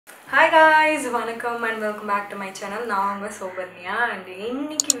Hi guys, welcome and welcome back to my channel. நான் உங்க Sowbaraniya and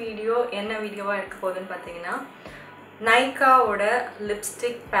இன்னைக்கு video என்ன வீடியோவா இருக்க போகுதுன்னு பாத்தீங்கன்னா Nykaa ஓட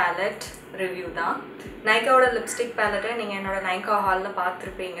lipstick palette review தான். Nykaa ஓட lipstick palette நீங்க என்னோட Nykaa haul-ல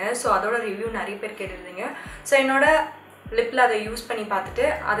பார்த்திருப்பீங்க. சோ அதோட ரிவ்யூ நிறைய பேர் கேட்டிருந்தீங்க. சோ என்னோட லிப்ல அதை யூஸ் பண்ணி பார்த்துட்டு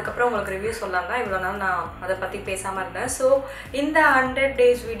அதுக்கு அப்புறம் உங்களுக்கு ரிவ்யூ சொல்லலாம் தான் இவ்வளவு நாள் நான் அத பத்தி பேசாம இருந்தேன். சோ இந்த 100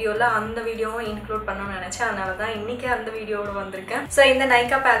 days வீடியோல அந்த வீடியோவை இன்க்ளூட் பண்ணனும்னு நினைச்சேன். அதனால தான் இன்னைக்கு அந்த வீடியோவோட வந்திருக்கேன். சோ இந்த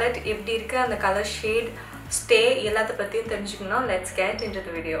Nykaa palette எப்படி இருக்கு அந்த கலர் ஷேட் ஸ்டே எல்லாத்த பத்தியும் தெரிஞ்சுக்கணும். Let's get into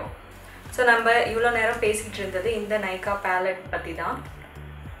the video. So நம்ம இவ்வளவு நேரம் பேசிட்டு இருந்தது இந்த Nykaa palette பத்தி தான்.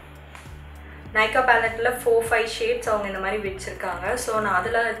 Nykaa palette-ல 4-5 shades அவங்க இந்த மாதிரி வெச்சிருக்காங்க. சோ நான்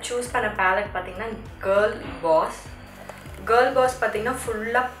அதுல चूஸ் பண்ண palette பாத்தீங்கன்னா Girl Boss பாத்தீங்கன்னா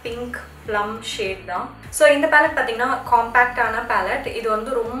ஃபுல்லா pink plum shade தான். சோ இந்த palette பாத்தீங்கன்னா காம்பாக்ட்டான palette. இது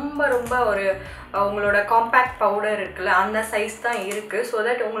வந்து ரொம்ப ஒரு உங்களோட காம்பாக்ட் பவுடர் இருக்குல அந்த சைஸ் தான் இருக்கு. சோ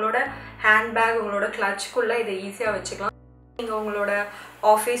தட் உங்களோட ஹேண்ட் பேக் உங்களோட கிளட்ச்க்குள்ள இதை ஈஸியா வச்சுக்கலாம். நீங்க உங்களோட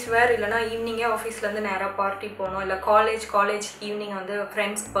ஆபீஸ் வேர் இல்லனா ஈவினிங்கே ஆபீஸ்ல இருந்து நேரா பார்ட்டி போறோம் இல்ல காலேஜ் ஈவினிங் வந்து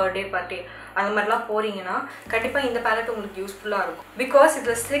फ्रेंड्स பர்த்டே பார்ட்டி அந்த மாதிரிலாம் போறீங்கனா கண்டிப்பா இந்த palette உங்களுக்கு யூஸ்ஃபுல்லா இருக்கும். because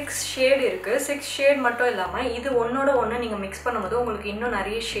இதுல 6 ஷேட் இருக்கு. 6 ஷேட் மட்டும் இல்லாம இது ஒண்ணோட ஒண்ணு நீங்க mix பண்ணும்போது உங்களுக்கு இன்னும்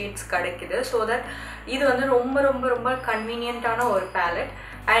நிறைய ஷேட்ஸ் கிடைக்குது. so that இது வந்து ரொம்ப கன்வீனியன்ட்டான ஒரு palette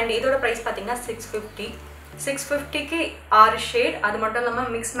and இதோட பிரைஸ் பாத்தீங்கன்னா 650க்கு 6 ஷேட். அது மட்டும் இல்லாம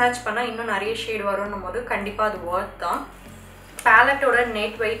mix match பண்ணா இன்னும் நிறைய ஷேட் வரும்னும்போது கண்டிப்பா அது worth தான். palette ஓட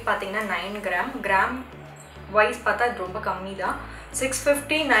net weight பாத்தீங்கன்னா 9 gram wise பார்த்தா இது ரொம்ப கம்மி தான்.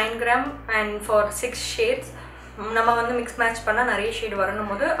 650 9 gram and for 6 shades நம்ம வந்து mix match பண்ணா நிறைய ஷேட்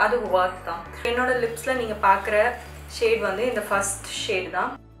வரணும்போது அது worth தான். என்னோட லிப்ஸ்ல நீங்க பார்க்குற ஷேட் வந்து இந்த ஃபர்ஸ்ட் ஷேட்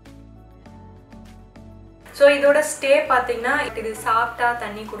தான். சோ இதோட ஸ்டே பாத்தீங்கன்னா இது சாப்பிட்டா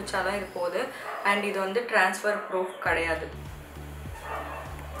தண்ணி குடிச்சாதான் இது போகுது and இது வந்து ட்ரான்ஸ்ஃபர் ப்ரூஃப் கிடையாது.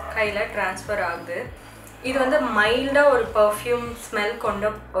 கையில ட்ரான்ஸ்ஃபர் ஆகுது. இது வந்து மைல்டா ஒரு பெர்ஃப்யூம் ஸ்மெல் கொண்ட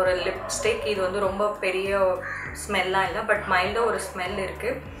ஒரு லிப்ஸ்டிக். இது வந்து ரொம்ப பெரிய ஸ்மெல்லாம் இல்ல பட் மைல்டா ஒரு ஸ்மெல் இருக்கு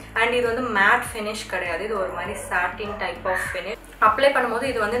and இது வந்து மேட் ஃபினிஷ் கிடையாது. இது ஒரு மாதிரி சாட்டின் டைப் ஆஃப் ஃபினிஷ். அப்ளை பண்ணும்போது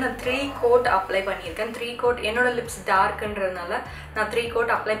இது வந்து நான் 3 கோட் அப்ளை பண்ணியிருக்கேன். 3 கோட் என்னோட லிப்ஸ் டார்க்ன்றதுனால நான் 3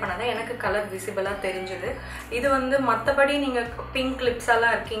 கோட் அப்ளை பண்ணாதான் எனக்கு கலர் விசிபிளா தெரிஞ்சது. இது வந்து மற்றபடி நீங்க பிங்க் லிப்ஸ்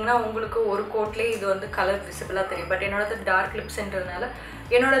எல்லாம் இருக்கீங்கன்னா உங்களுக்கு ஒரு கோட்லேயே இது வந்து கலர் விசிபிளா தெரியும். பட் என்னோட டார்க் லிப்ஸ்ன்றதுனால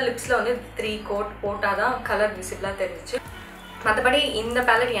என்னோட லிப்ஸ்ல வந்து 3 கோட் போட்டாதான் கலர் விசிபிளா தெரிஞ்சிச்சு. மற்றபடி இந்த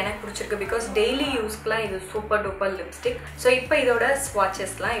palette எனக்கு பிடிச்சிருக்கு because டெய்லி யூஸ்க்குலாம் இது சூப்பர் டூப்பர் லிப்ஸ்டிக். ஸோ இப்போ இதோட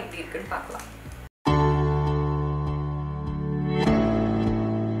ஸ்வாட்சஸ்லாம் எப்படி இருக்குன்னு பார்க்கலாம்.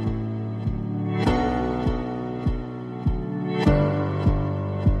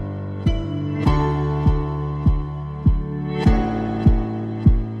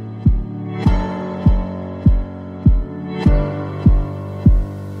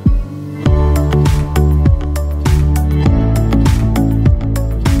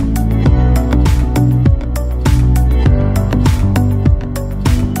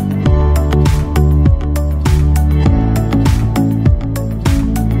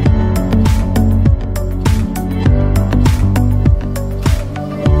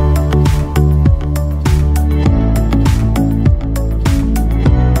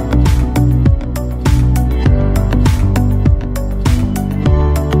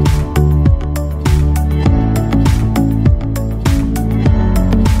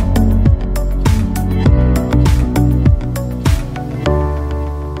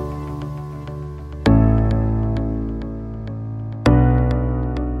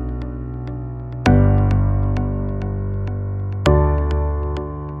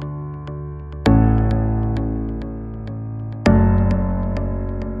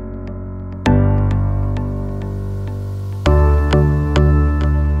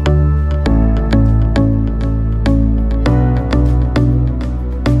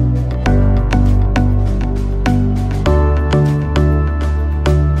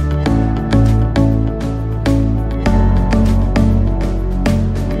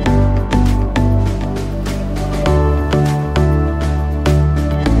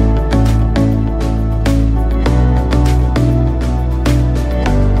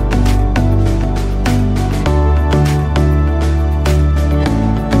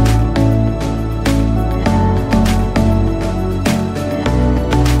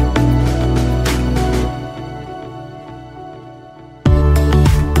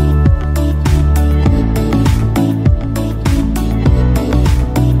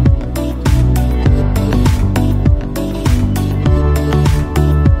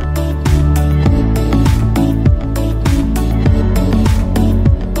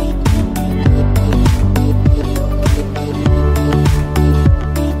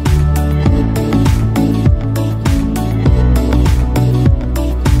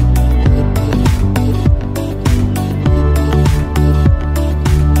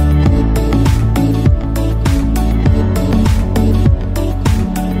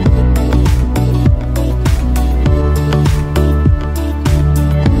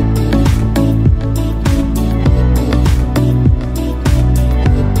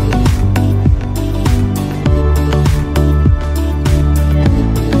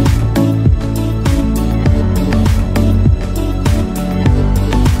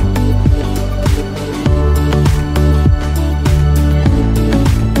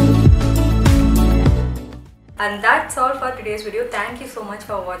 today's video. Thank you so much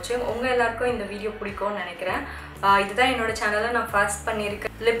for watching. உங்க எல்லாருக்கும் இந்த வீடியோ பிடிக்கும்னு நினைக்கிறேன். இதுதான் என்னோட சேனல்ல நான் ஃபர்ஸ்ட் பண்ணியிருக்க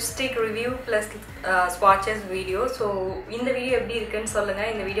lipstick review plus ஸ்வாட்சஸ் video. So இந்த வீடியோ எப்படி இருக்குன்னு சொல்லுங்க.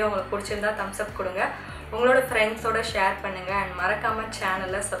 இந்த வீடியோ உங்களுக்கு பிடிச்சிருந்தா தம்ஸ் அப் கொடுங்க. உங்களோட ஃப்ரெண்ட்ஸோட ஷேர் பண்ணுங்க அண்ட் மறக்காம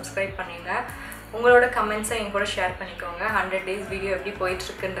சேனலை சப்ஸ்கிரைப் பண்ணுங்க. உங்களோட கமெண்ட்ஸை என் கூட ஷேர் பண்ணிக்கோங்க. 100 days வீடியோ எப்படி போயிட்டு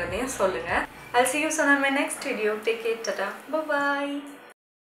இருக்குன்றதையும் சொல்லுங்க. I'll see you soon on my next video. Take care. Tata. Bye bye.